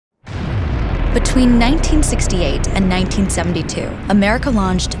Between 1968 and 1972, America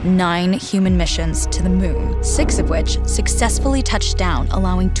launched 9 human missions to the moon, 6 of which successfully touched down,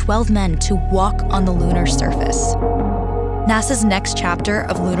 allowing 12 men to walk on the lunar surface. NASA's next chapter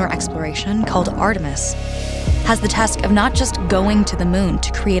of lunar exploration, called Artemis, has the task of not just going to the moon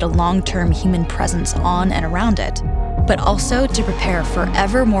to create a long-term human presence on and around it, but also to prepare for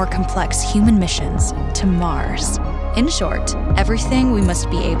ever more complex human missions to Mars. In short, everything we must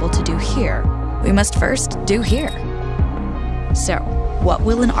be able to do here, we must first do here. So, what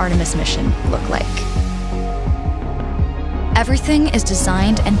will an Artemis mission look like? Everything is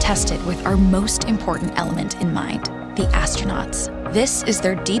designed and tested with our most important element in mind, the astronauts. This is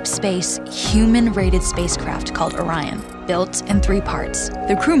their deep space, human-rated spacecraft called Orion, built in 3 parts.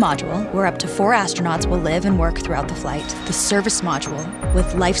 The crew module, where up to 4 astronauts will live and work throughout the flight. The service module,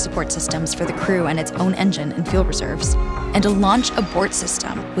 with life support systems for the crew and its own engine and fuel reserves. And a launch abort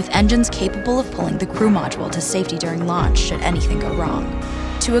system, with engines capable of pulling the crew module to safety during launch should anything go wrong.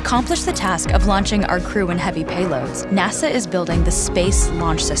 To accomplish the task of launching our crew and heavy payloads, NASA is building the Space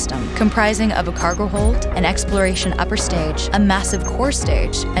Launch System, comprising of a cargo hold, an exploration upper stage, a massive core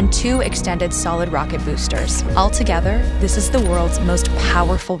stage, and 2 extended solid rocket boosters. Altogether, this is the world's most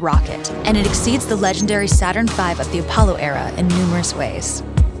powerful rocket, and it exceeds the legendary Saturn V of the Apollo era in numerous ways.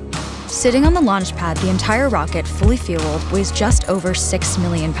 Sitting on the launch pad, the entire rocket, fully fueled, weighs just over 6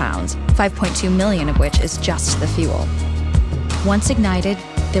 million pounds, 5.2 million of which is just the fuel. Once ignited,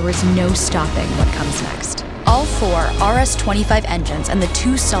 there is no stopping what comes next. All 4 RS-25 engines and the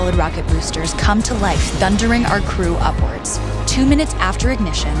 2 solid rocket boosters come to life, thundering our crew upwards. 2 minutes after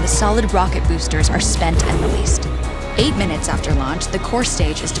ignition, the solid rocket boosters are spent and released. 8 minutes after launch, the core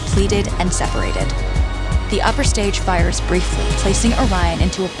stage is depleted and separated. The upper stage fires briefly, placing Orion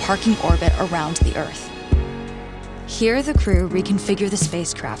into a parking orbit around the Earth. Here, the crew reconfigure the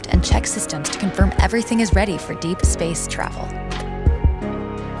spacecraft and check systems to confirm everything is ready for deep space travel.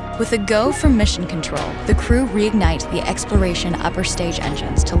 With a go from mission control, the crew reignite the exploration upper stage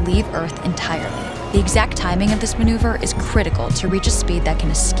engines to leave Earth entirely. The exact timing of this maneuver is critical to reach a speed that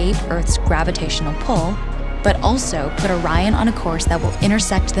can escape Earth's gravitational pull, but also put Orion on a course that will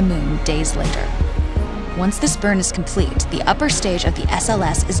intersect the moon days later. Once this burn is complete, the upper stage of the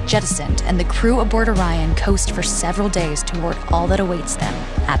SLS is jettisoned and the crew aboard Orion coast for several days toward all that awaits them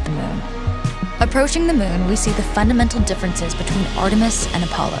at the moon. Approaching the moon, we see the fundamental differences between Artemis and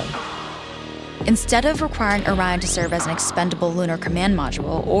Apollo. Instead of requiring Orion to serve as an expendable lunar command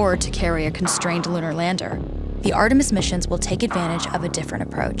module or to carry a constrained lunar lander, the Artemis missions will take advantage of a different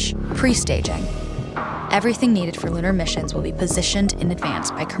approach: pre-staging. Everything needed for lunar missions will be positioned in advance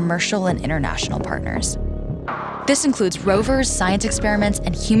by commercial and international partners. This includes rovers, science experiments,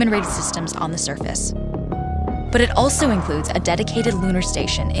 and human-rated systems on the surface. But it also includes a dedicated lunar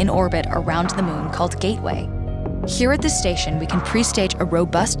station in orbit around the moon called Gateway. Here at this station, we can pre-stage a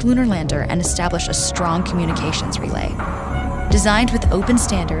robust lunar lander and establish a strong communications relay. Designed with open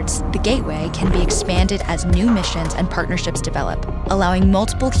standards, the Gateway can be expanded as new missions and partnerships develop, allowing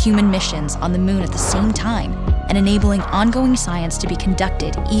multiple human missions on the moon at the same time and enabling ongoing science to be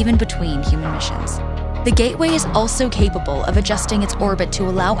conducted even between human missions. The Gateway is also capable of adjusting its orbit to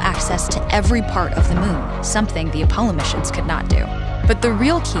allow access to every part of the moon, something the Apollo missions could not do. But the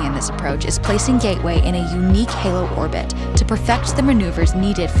real key in this approach is placing Gateway in a unique halo orbit to perfect the maneuvers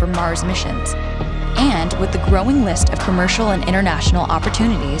needed for Mars missions. And with the growing list of commercial and international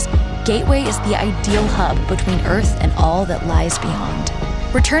opportunities, Gateway is the ideal hub between Earth and all that lies beyond.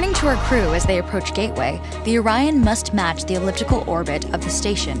 Returning to our crew as they approach Gateway, the Orion must match the elliptical orbit of the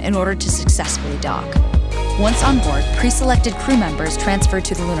station in order to successfully dock. Once on board, pre-selected crew members transfer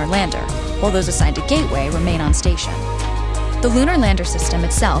to the lunar lander, while those assigned to Gateway remain on station. The lunar lander system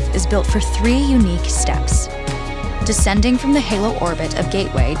itself is built for 3 unique steps: descending from the halo orbit of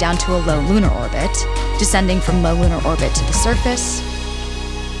Gateway down to a low lunar orbit, descending from low lunar orbit to the surface,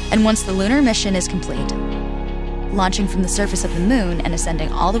 and once the lunar mission is complete, launching from the surface of the moon and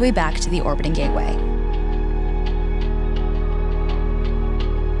ascending all the way back to the orbiting Gateway.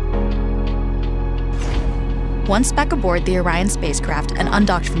 Once back aboard the Orion spacecraft and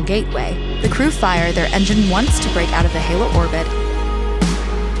undocked from Gateway, the crew fire their engine once to break out of the halo orbit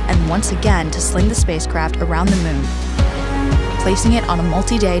and once again to sling the spacecraft around the moon, placing it on a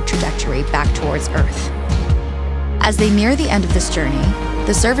multi-day trajectory back towards Earth. As they near the end of this journey,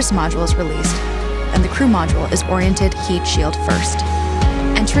 the service module is released, and the crew module is oriented heat shield first.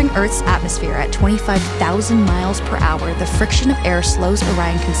 Entering Earth's atmosphere at 25,000 miles per hour, the friction of air slows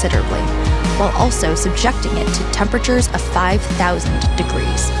Orion considerably, while also subjecting it to temperatures of 5,000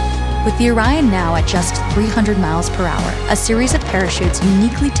 degrees. With the Orion now at just 300 miles per hour, a series of parachutes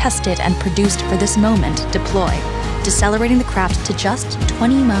uniquely tested and produced for this moment deploy, decelerating the craft to just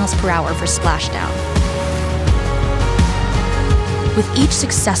 20 miles per hour for splashdown. With each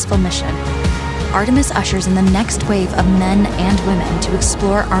successful mission, Artemis ushers in the next wave of men and women to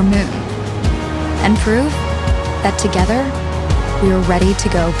explore our moon and prove that together we are ready to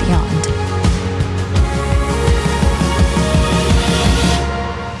go beyond.